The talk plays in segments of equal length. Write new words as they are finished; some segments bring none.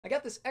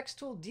got this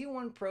XTool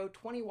D1 Pro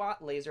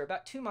 20-watt laser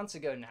about 2 months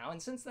ago now,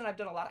 and since then I've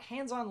done a lot of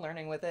hands-on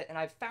learning with it, and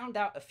I've found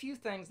out a few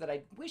things that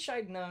I wish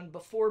I'd known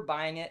before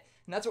buying it,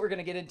 and that's what we're going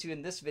to get into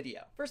in this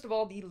video. First of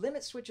all, the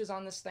limit switches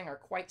on this thing are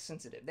quite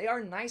sensitive. They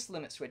are nice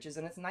limit switches,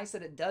 and it's nice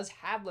that it does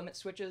have limit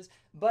switches,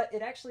 but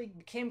it actually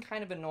became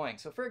kind of annoying.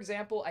 So for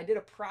example, I did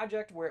a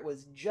project where it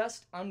was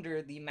just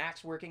under the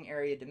max working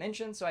area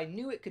dimension, so I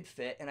knew it could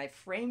fit, and I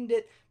framed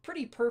it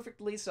pretty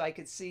perfectly so I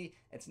could see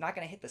it's not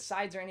going to hit the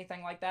sides or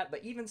anything like that,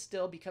 but even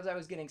still, because I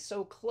was getting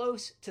so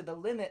close to the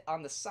limit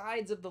on the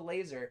sides of the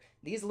laser,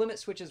 these limit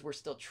switches were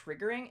still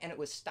triggering and it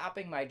was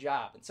stopping my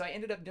job. And so I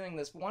ended up doing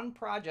this one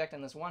project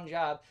and this one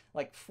job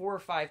like 4 or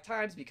 5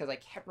 times because I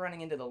kept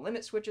running into the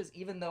limit switches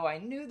even though I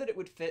knew that it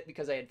would fit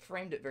because I had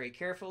framed it very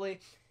carefully.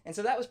 And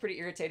so that was pretty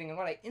irritating, and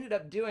what I ended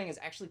up doing is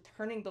actually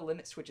turning the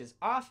limit switches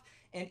off,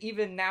 and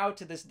even now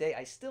to this day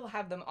I still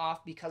have them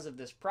off because of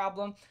this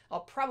problem.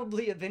 I'll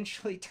probably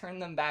eventually turn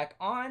them back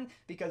on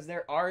because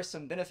there are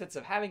some benefits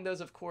of having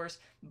those, of course,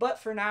 but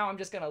for now I'm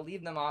just going to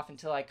leave them off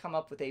until I come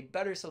up with a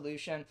better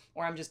solution,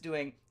 or I'm just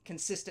doing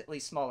consistently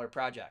smaller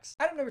projects.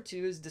 Item number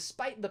 2 is,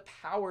 despite the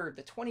power,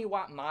 the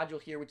 20-watt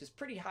module here, which is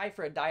pretty high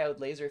for a diode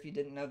laser if you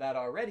didn't know that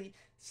already,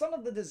 some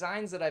of the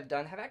designs that I've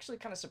done have actually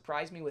kind of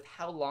surprised me with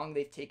how long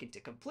they've taken to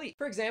complete.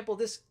 For example,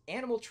 this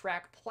animal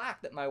track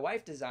plaque that my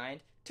wife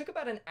designed took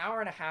about an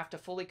hour and a half to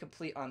fully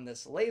complete on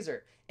this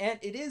laser. And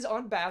it is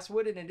on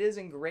basswood and it is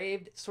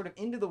engraved sort of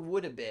into the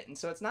wood a bit. And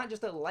so it's not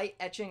just a light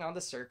etching on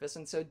the surface.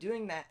 And so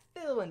doing that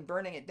fill and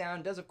burning it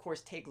down does of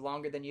course take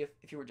longer than if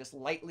you were just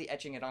lightly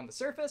etching it on the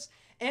surface.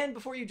 And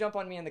before you jump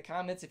on me in the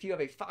comments, if you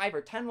have a 5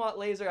 or 10 watt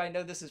laser, I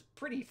know this is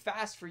pretty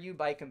fast for you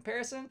by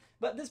comparison,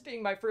 but this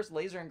being my first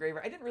laser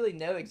engraver, I didn't really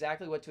know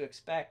exactly what to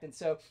expect. And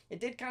so it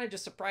did kind of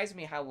just surprise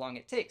me how long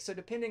it takes. So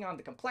depending on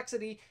the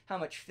complexity, how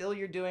much fill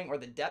you're doing, or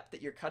the depth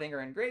that you're cutting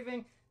or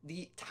engraving,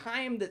 the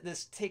time that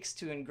this takes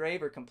to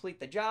engrave or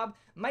complete the job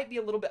might be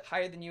a little bit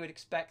higher than you would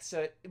expect,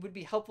 so it would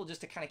be helpful just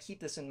to kind of keep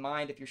this in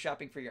mind if you're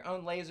shopping for your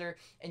own laser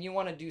and you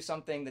want to do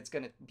something that's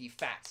going to be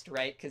fast,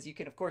 right? Because you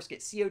can of course get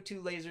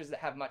CO2 lasers that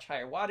have much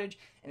higher wattage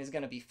and is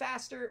going to be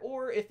faster,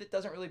 or if it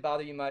doesn't really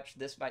bother you much,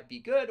 this might be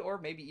good, or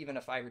maybe even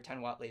a 5 or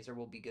 10 watt laser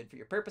will be good for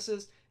your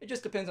purposes. It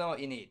just depends on what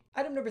you need.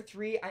 Item number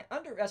 3, I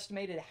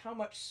underestimated how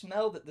much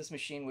smell that this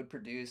machine would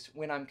produce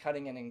when I'm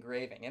cutting and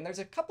engraving, and there's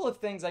a couple of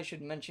things I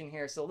should mention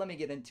here, so let me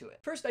get into it.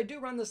 First, I do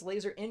run this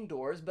laser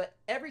indoors, but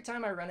every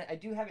time I run it, I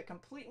do have it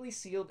completely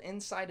sealed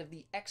inside of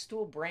the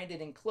XTool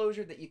branded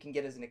enclosure that you can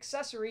get as an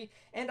accessory,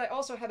 and I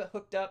also have it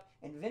hooked up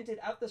and vented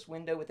out this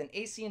window with an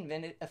AC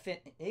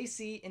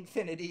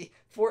Infinity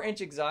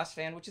 4-inch exhaust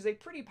fan, which is a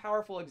pretty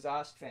powerful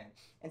exhaust fan.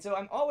 And so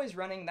I'm always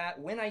running that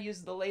when I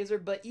use the laser,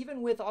 but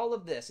even with all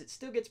of this, it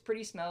still gets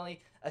pretty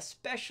smelly,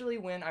 especially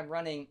when I'm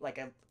running like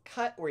a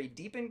cut or a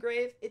deep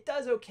engrave. It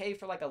does okay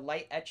for like a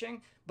light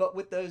etching, but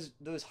with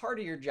those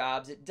hardier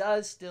jobs, it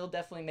does still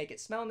definitely make it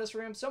smell in this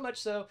room, so much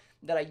so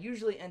that I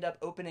usually end up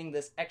opening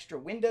this extra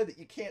window that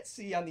you can't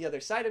see on the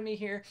other side of me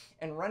here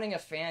and running a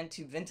fan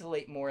to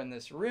ventilate more in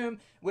this room,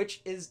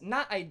 which is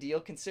not ideal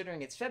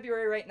considering it's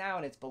February right now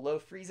and it's below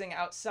freezing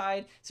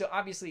outside. So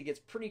obviously it gets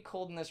pretty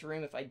cold in this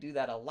room if I do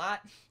that a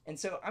lot. And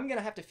so I'm going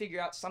to have to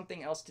figure out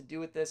something else to do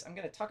with this. I'm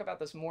going to talk about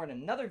this more in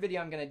another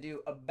video I'm going to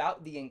do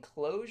about the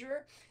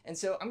enclosure. And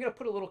so I'm going to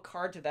put a little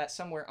card to that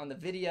somewhere on the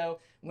video.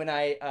 When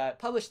I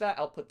publish that,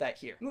 I'll put that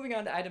here. Moving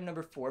on to item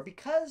number 4,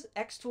 because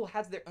XTool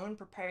has their own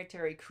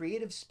proprietary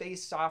creative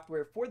space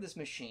software for this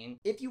machine,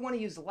 if you want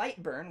to use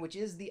Lightburn, which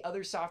is the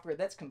other software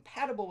that's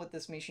compatible with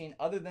this machine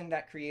other than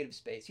that creative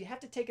space, you have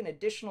to take an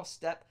additional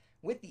step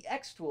with the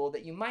XTool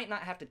that you might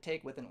not have to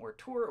take with an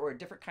Ortur or a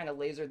different kind of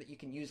laser that you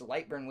can use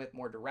Lightburn with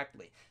more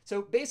directly.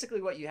 So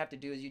basically what you have to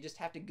do is you just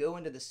have to go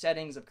into the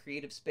settings of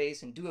Creative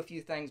Space and do a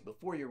few things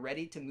before you're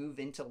ready to move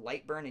into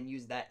Lightburn and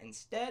use that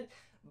instead.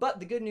 But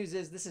the good news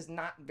is this is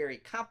not very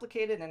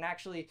complicated, and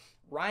actually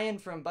Ryan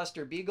from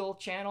Buster Beagle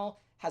channel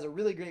has a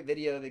really great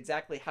video of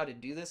exactly how to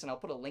do this, and I'll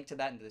put a link to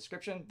that in the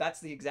description. That's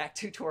the exact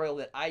tutorial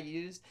that I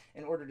used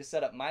in order to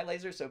set up my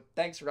laser, so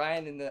thanks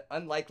Ryan in the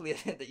unlikely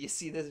event that you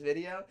see this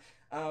video.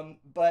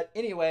 But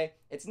anyway,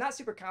 it's not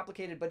super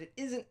complicated, but it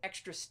is an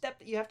extra step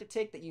that you have to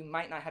take that you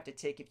might not have to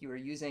take if you are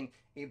using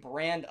a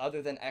brand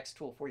other than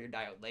XTool for your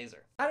diode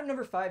laser. Item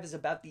number 5 is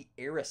about the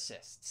air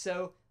assist.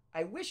 So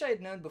I wish I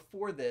had known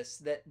before this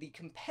that the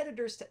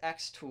competitors to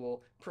XTool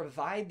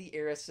provide the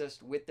air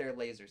assist with their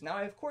lasers. Now,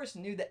 I of course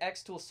knew that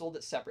XTool sold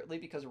it separately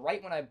because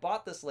right when I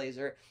bought this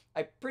laser,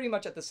 I pretty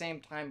much at the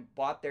same time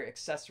bought their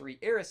accessory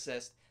air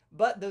assist,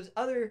 but those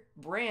other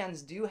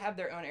brands do have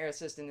their own air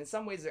assist, and in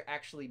some ways they're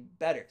actually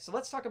better. So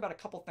let's talk about a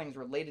couple things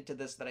related to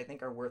this that I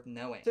think are worth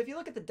knowing. So if you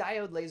look at the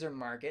diode laser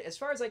market, as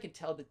far as I can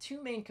tell, the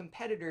 2 main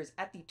competitors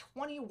at the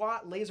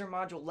 20-watt laser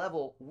module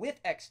level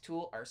with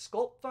XTool are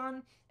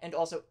SculptFun and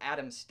also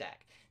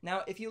AtomStack.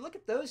 Now, if you look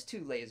at those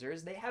 2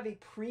 lasers, they have a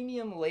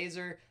premium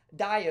laser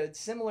diode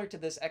similar to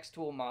this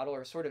XTool model,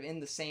 or sort of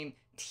in the same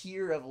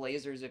tier of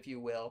lasers, if you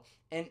will.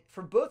 And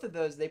for both of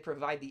those, they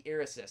provide the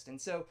air assist.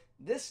 And so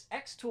this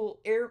XTool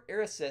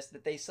air assist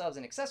that they sell as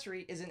an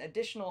accessory is an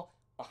additional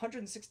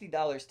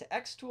 $160 to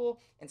XTool.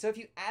 And so if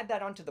you add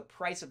that onto the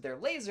price of their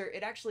laser,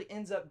 it actually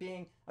ends up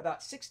being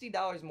about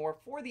 $60 more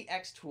for the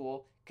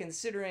XTool,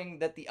 considering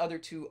that the other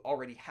two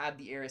already had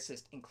the air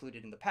assist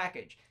included in the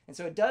package. And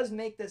so it does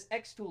make this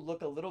XTool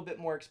look a little bit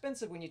more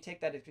expensive when you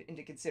take that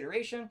into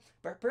consideration,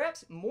 but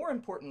perhaps more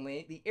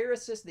importantly, the air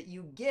assist that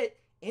you get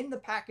in the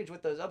package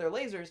with those other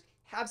lasers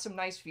have some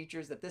nice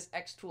features that this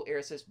XTool air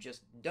assist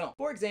just don't.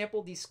 For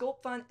example, the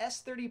SculptFun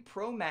S30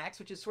 Pro Max,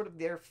 which is sort of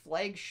their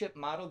flagship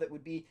model that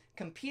would be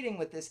competing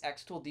with this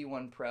XTool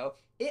D1 Pro,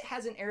 it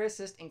has an air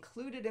assist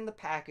included in the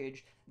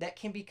package that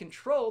can be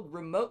controlled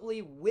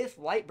remotely with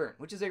Lightburn,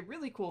 which is a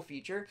really cool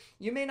feature.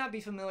 You may not be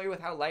familiar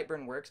with how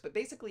Lightburn works, but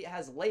basically it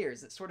has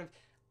layers that sort of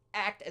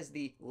act as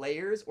the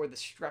layers or the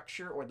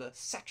structure or the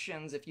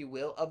sections, if you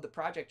will, of the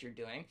project you're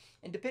doing.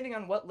 And depending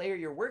on what layer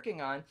you're working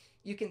on,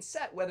 you can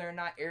set whether or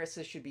not air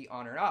assist should be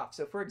on or off.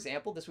 So for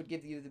example, this would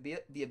give you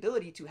the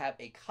ability to have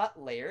a cut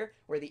layer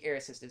where the air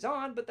assist is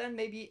on, but then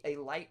maybe a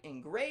light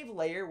engrave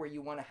layer where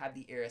you want to have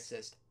the air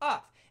assist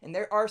off. And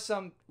there are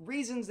some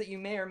reasons that you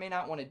may or may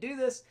not want to do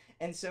this.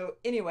 And so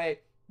anyway,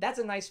 that's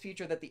a nice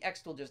feature that the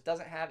XTool just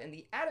doesn't have, and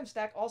the Atom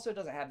Stack also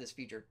doesn't have this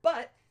feature.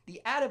 But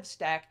the Atom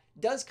Stack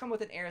does come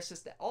with an air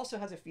assist that also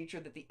has a feature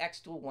that the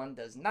XTool one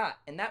does not,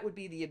 and that would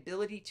be the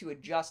ability to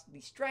adjust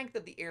the strength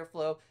of the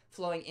airflow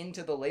flowing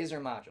into the laser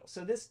module.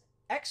 So this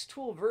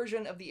XTool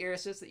version of the air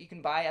assist that you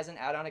can buy as an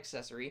add-on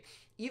accessory,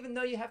 even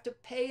though you have to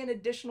pay an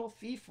additional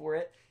fee for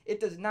it, it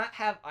does not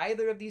have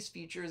either of these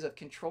features of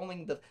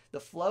controlling the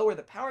flow or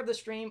the power of the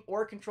stream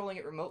or controlling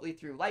it remotely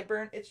through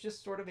Lightburn. It's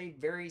just sort of a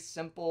very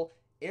simple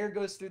air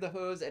goes through the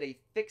hose at a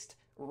fixed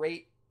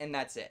rate, and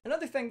that's it.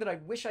 Another thing that I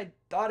wish I'd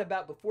thought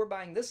about before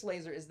buying this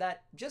laser is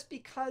that just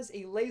because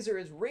a laser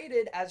is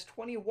rated as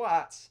 20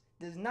 watts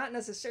does not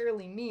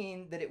necessarily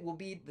mean that it will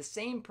be the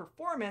same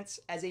performance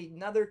as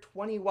another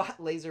 20-watt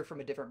laser from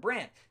a different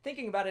brand.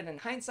 Thinking about it in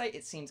hindsight,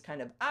 it seems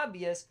kind of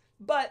obvious,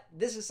 but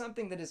this is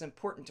something that is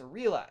important to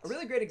realize. A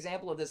really great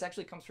example of this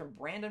actually comes from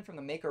Brandon from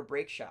the Make or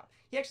Break Shop.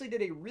 He actually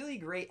did a really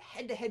great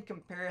head-to-head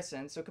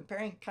comparison, so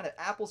comparing kind of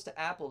apples to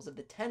apples of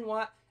the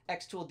 10-watt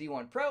XTool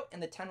D1 Pro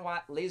and the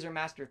 10-watt Laser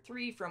Master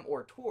 3 from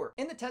Ortur.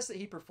 In the test that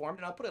he performed,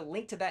 and I'll put a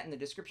link to that in the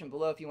description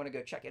below if you want to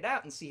go check it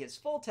out and see his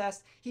full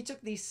test, he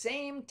took the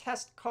same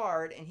test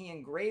card and he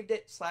engraved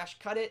it /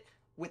 cut it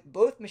with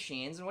both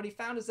machines, and what he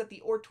found is that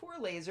the Ortur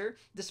laser,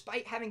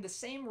 despite having the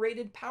same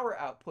rated power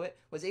output,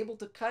 was able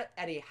to cut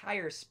at a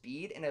higher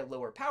speed and a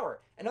lower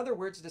power. In other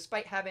words,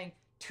 despite having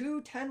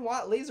two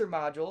 10-watt laser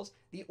modules,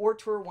 the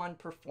Ortur one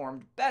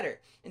performed better.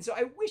 And so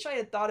I wish I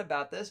had thought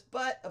about this,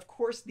 but of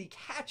course the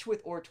catch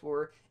with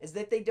Ortur is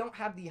that they don't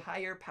have the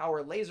higher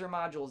power laser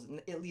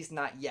modules, at least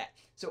not yet.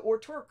 So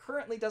Ortur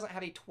currently doesn't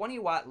have a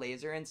 20-watt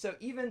laser, and so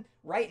even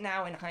right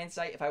now in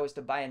hindsight, if I was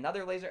to buy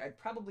another laser, I'd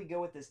probably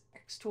go with this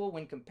XTool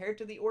when compared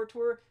to the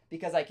Ortur,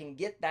 because I can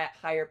get that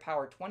higher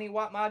power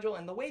 20-watt module,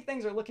 and the way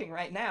things are looking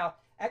right now,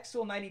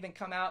 XTool might even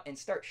come out and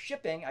start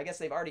shipping, I guess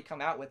they've already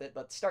come out with it,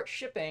 but start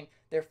shipping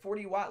their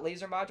 40-watt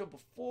laser module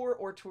before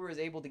Ortur is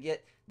able to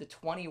get the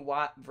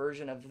 20-watt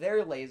version of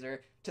their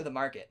laser to the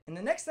market. And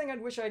the next thing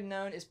I'd wish I'd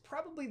known is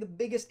probably the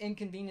biggest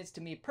inconvenience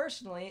to me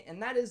personally,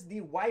 and that is the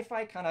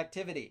Wi-Fi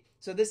connectivity.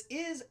 So this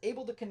is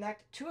able to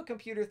connect to a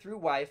computer through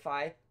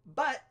Wi-Fi,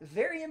 but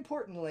very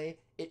importantly,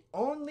 it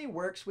only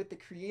works with the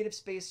Creative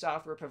Space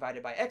software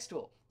provided by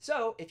XTool.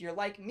 So if you're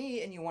like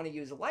me and you want to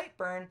use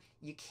Lightburn,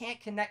 you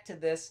can't connect to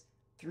this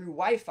through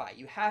Wi-Fi.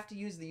 You have to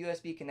use the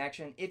USB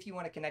connection if you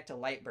want to connect to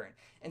Lightburn.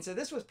 And so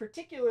this was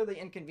particularly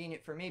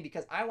inconvenient for me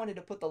because I wanted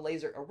to put the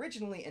laser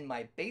originally in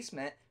my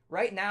basement.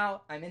 Right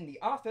now, I'm in the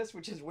office,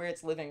 which is where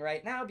it's living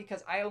right now,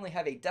 because I only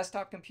have a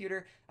desktop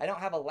computer. I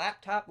don't have a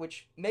laptop,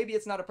 which maybe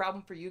it's not a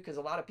problem for you because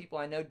a lot of people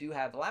I know do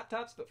have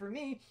laptops, but for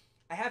me,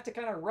 I have to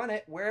kind of run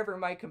it wherever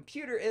my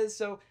computer is,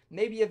 so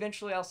maybe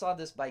eventually I'll solve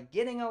this by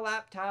getting a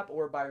laptop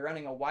or by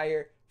running a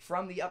wire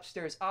from the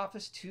upstairs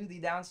office to the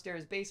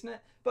downstairs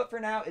basement. But for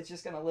now, it's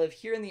just going to live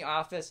here in the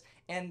office,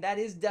 and that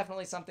is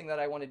definitely something that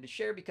I wanted to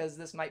share because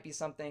this might be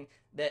something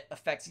that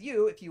affects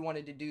you if you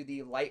wanted to do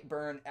the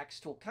Lightburn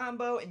XTool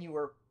combo and you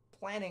were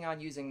planning on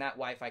using that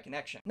Wi-Fi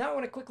connection. Now I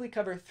want to quickly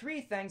cover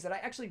 3 things that I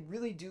actually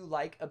really do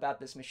like about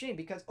this machine,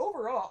 because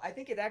overall I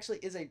think it actually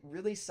is a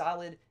really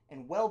solid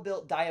and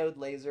well-built diode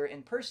laser,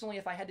 and personally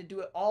if I had to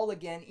do it all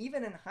again,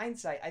 even in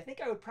hindsight, I think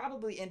I would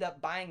probably end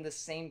up buying the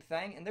same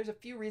thing, and there's a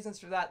few reasons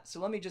for that, so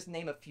let me just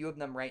name a few of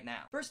them right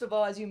now. First of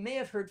all, as you may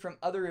have heard from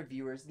other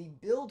reviewers, the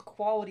build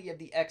quality of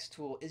the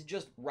XTool is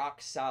just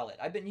rock solid.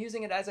 I've been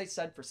using it, as I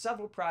said, for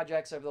several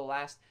projects over the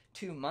last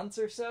 2 months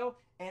or so,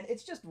 and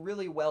it's just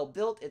really well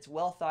built, it's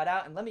well thought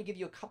out, and let me give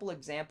you a couple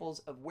examples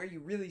of where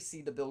you really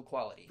see the build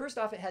quality. First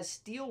off, it has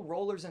steel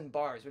rollers and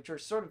bars, which are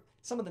sort of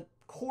some of the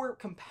core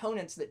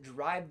components that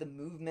drive the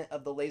movement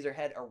of the laser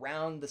head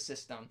around the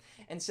system.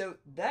 And so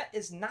that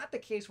is not the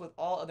case with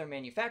all other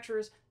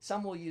manufacturers.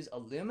 Some will use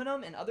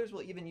aluminum and others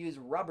will even use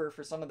rubber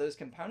for some of those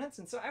components.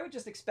 And so I would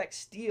just expect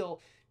steel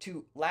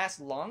to last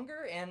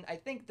longer, and I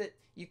think that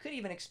you could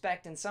even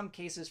expect in some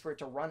cases for it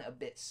to run a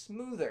bit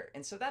smoother.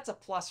 And so that's a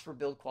plus for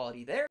build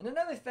quality there. And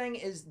another thing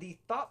is the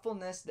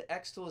thoughtfulness that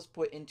XTool has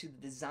put into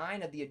the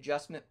design of the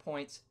adjustment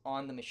points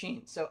on the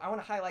machine. So I want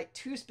to highlight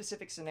two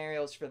specific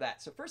scenarios for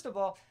that. So first of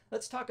all,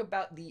 let's talk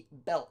about the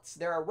belts.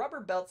 There are rubber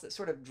belts that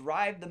sort of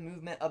drive the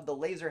movement of the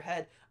laser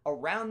head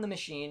around the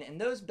machine,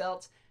 and those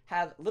belts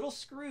have little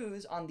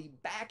screws on the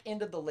back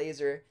end of the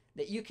laser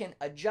that you can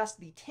adjust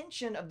the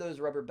tension of those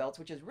rubber belts,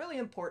 which is really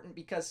important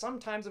because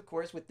sometimes, of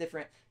course, with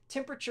different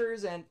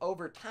temperatures and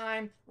over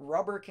time,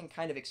 rubber can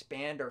kind of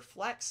expand or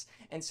flex.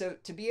 And so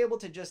to be able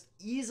to just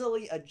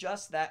easily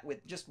adjust that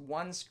with just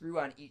one screw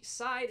on each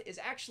side is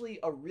actually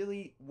a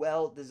really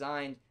well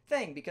designed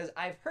thing, because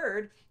I've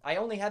heard, I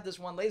only have this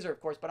one laser of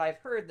course, but I've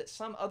heard that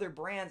some other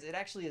brands, it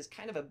actually is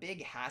kind of a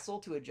big hassle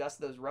to adjust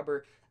those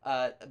rubber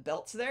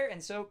belts there,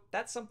 and so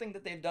that's something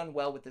that they've done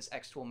well with this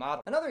XTool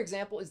model. Another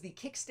example is the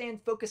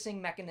kickstand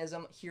focusing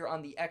mechanism here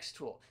on the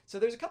XTool. So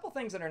there's a couple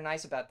things that are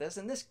nice about this,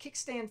 and this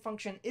kickstand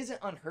function isn't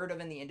unheard of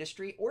in the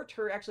industry.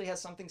 Ortur actually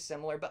has something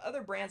similar, but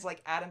other brands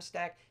like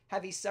AtomStack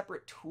have a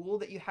separate tool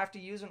that you have to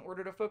use in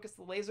order to focus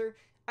the laser.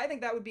 I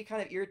think that would be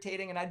kind of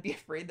irritating, and I'd be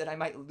afraid that I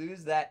might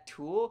lose that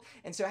tool.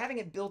 And so having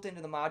it built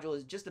into the module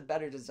is just a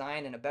better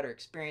design and a better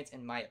experience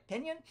in my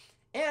opinion.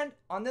 And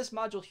on this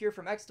module here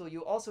from XTool,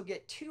 you also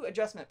get two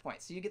adjustment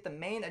points. So you get the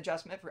main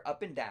adjustment for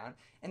up and down,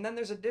 and then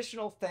there's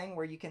additional thing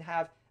where you can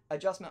have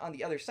adjustment on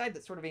the other side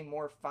that's sort of a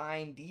more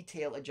fine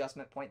detail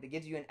adjustment point that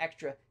gives you an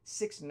extra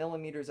 6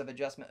 millimeters of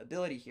adjustment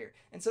ability here.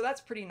 And so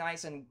that's pretty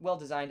nice and well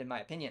designed in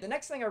my opinion. The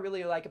next thing I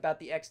really like about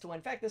the XTool,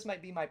 in fact this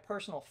might be my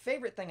personal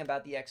favorite thing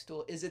about the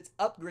XTool, is its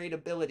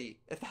upgradability.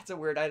 If that's a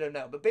word, I don't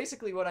know. But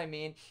basically what I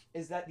mean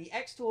is that the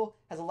XTool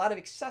has a lot of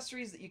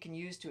accessories that you can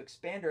use to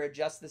expand or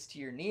adjust this to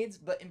your needs,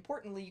 but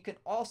importantly you can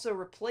also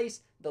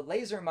replace the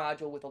laser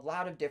module with a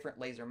lot of different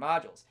laser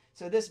modules.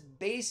 So this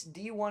base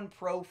D1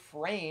 Pro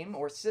frame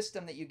or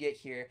system that you get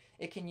here,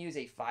 it can use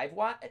a 5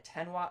 watt, a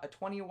 10 watt, a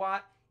 20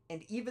 watt,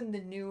 and even the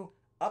new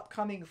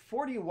upcoming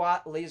 40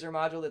 watt laser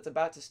module that's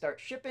about to start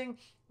shipping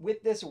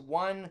with this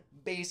one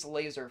base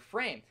laser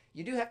frame.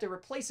 You do have to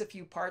replace a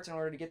few parts in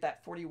order to get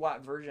that 40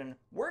 watt version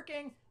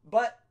working,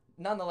 but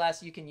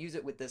nonetheless, you can use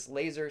it with this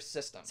laser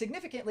system.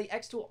 Significantly,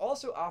 XTool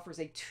also offers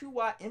a 2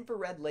 watt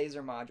infrared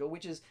laser module,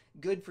 which is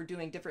good for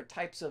doing different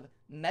types of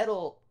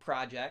metal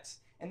projects.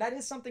 And that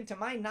is something, to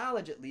my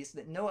knowledge at least,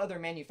 that no other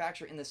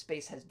manufacturer in this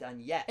space has done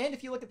yet. And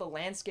if you look at the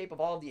landscape of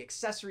all of the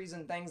accessories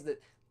and things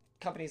that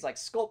companies like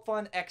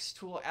SculptFun,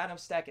 XTool,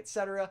 AtomStack,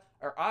 etc.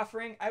 are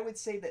offering, I would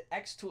say that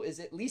XTool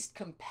is at least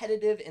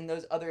competitive in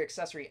those other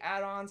accessory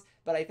add-ons,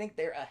 but I think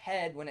they're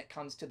ahead when it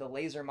comes to the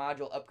laser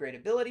module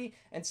upgradability.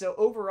 And so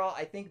overall,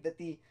 I think that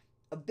the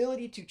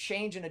ability to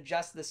change and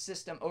adjust the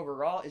system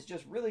overall is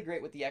just really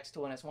great with the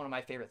XTool, and it's one of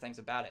my favorite things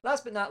about it.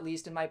 Last but not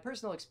least, in my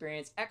personal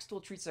experience,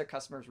 XTool treats their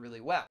customers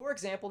really well. For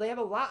example, they have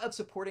a lot of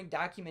supporting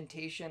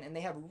documentation, and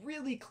they have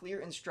really clear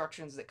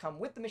instructions that come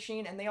with the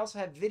machine, and they also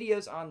have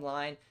videos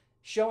online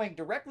showing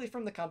directly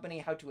from the company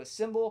how to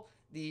assemble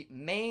the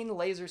main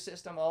laser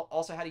system,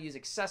 also how to use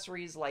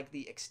accessories like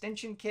the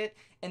extension kit.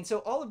 And so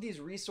all of these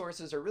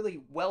resources are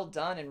really well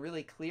done and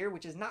really clear,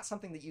 which is not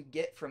something that you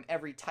get from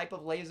every type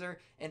of laser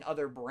and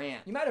other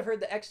brands. You might have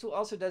heard that XTool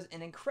also does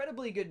an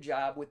incredibly good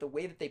job with the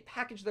way that they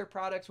package their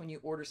products when you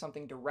order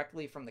something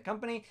directly from the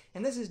company.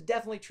 And this is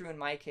definitely true in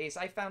my case.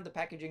 I found the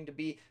packaging to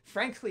be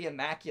frankly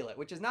immaculate,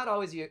 which is not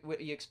always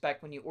what you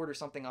expect when you order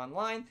something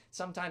online.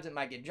 Sometimes it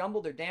might get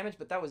jumbled or damaged,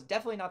 but that was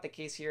definitely not the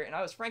case here. And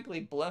I was frankly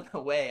blown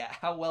away at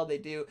how well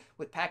they do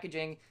with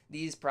packaging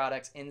these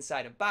products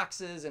inside of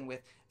boxes and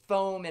with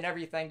foam and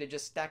everything to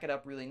just stack it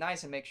up really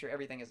nice and make sure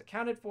everything is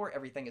accounted for,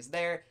 everything is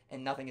there,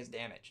 and nothing is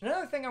damaged.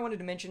 Another thing I wanted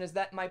to mention is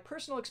that my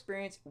personal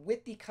experience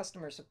with the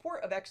customer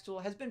support of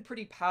XTool has been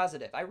pretty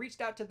positive. I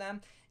reached out to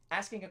them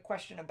asking a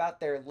question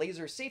about their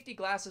laser safety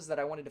glasses that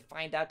I wanted to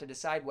find out to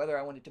decide whether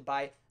I wanted to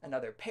buy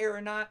another pair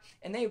or not.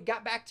 And they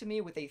got back to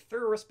me with a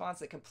thorough response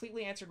that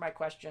completely answered my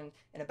question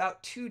in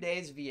about 2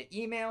 days via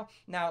email.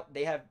 Now,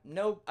 they have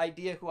no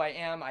idea who I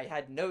am. I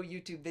had no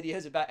YouTube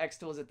videos about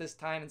XTools at this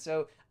time, and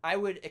so I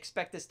would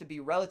expect this to be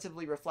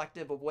relatively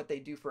reflective of what they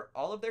do for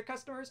all of their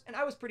customers, and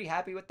I was pretty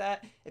happy with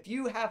that. If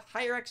you have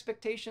higher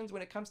expectations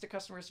when it comes to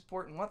customer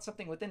support and want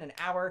something within an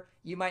hour,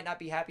 you might not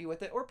be happy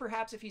with it. Or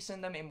perhaps if you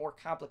send them a more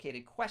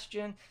complicated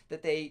question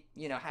that they,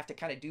 have to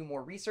kind of do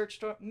more research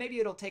to, maybe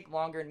it'll take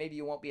longer and maybe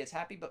you won't be as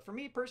happy. But for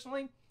me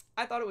personally,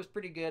 I thought it was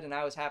pretty good and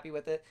I was happy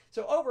with it.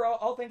 So overall,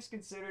 all things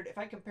considered, if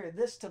I compare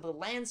this to the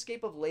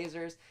landscape of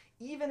lasers,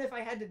 even if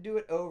I had to do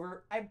it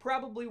over, I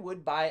probably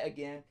would buy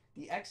again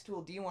the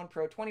XTool D1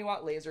 Pro 20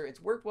 watt laser.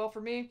 It's worked well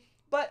for me,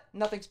 but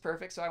nothing's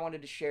perfect, so I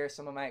wanted to share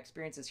some of my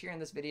experiences here in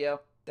this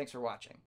video. Thanks for watching.